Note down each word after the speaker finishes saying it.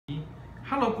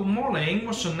Hello, good morning.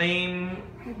 What's your name?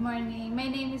 Good morning. My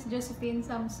name is Josephine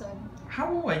Samson. How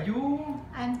old are you?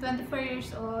 I'm 24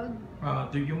 years old.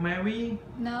 Do you marry?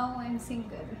 No, I'm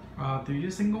single. Do you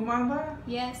single mother?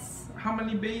 Yes. How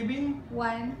many baby?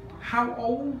 One. How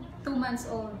old? 2 months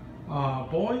old.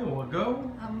 Boy or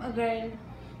girl? A girl.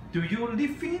 Do you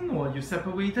live in or you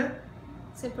separated?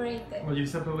 Separated. Or you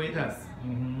separated? Yes.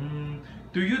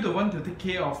 Do you the one to take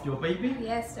care of your baby?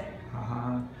 Yes, sir.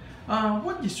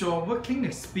 What is your working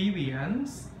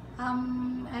experience?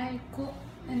 I cook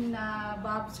in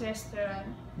Bob's restaurant.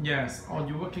 Yes, or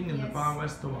you working in the Yes. bar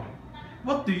restaurant.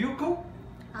 What do you cook?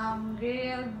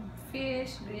 Grilled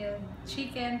fish, grilled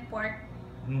chicken, pork.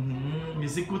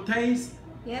 Is it good taste?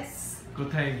 Yes.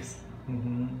 Good taste.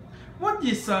 What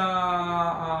is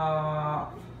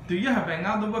do you have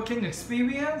another working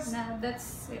experience? No,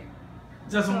 that's it.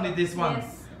 Just only this one.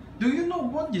 Yes. Do you know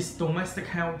what is domestic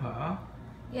helper?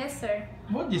 Yes, sir.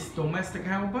 What is domestic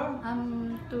helper?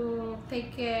 To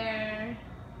take care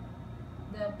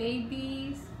the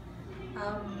babies,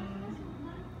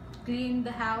 clean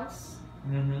the house.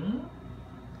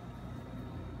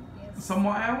 Yes.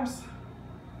 Someone else?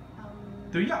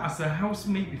 Do you ask a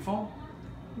housemaid before?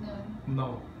 No.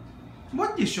 No.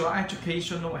 What is your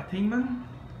educational attainment?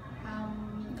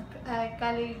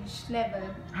 College level.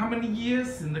 How many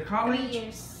years in the college? 3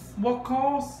 years. What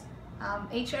course?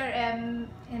 HRM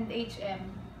and HM.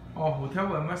 Oh,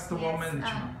 hotel and restaurant Yes,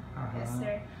 management. Yes,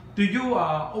 sir. Do you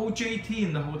OJT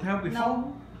in the hotel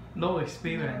before? No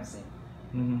experience.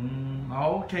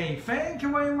 No. Okay, thank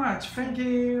you very much. Thank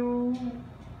you.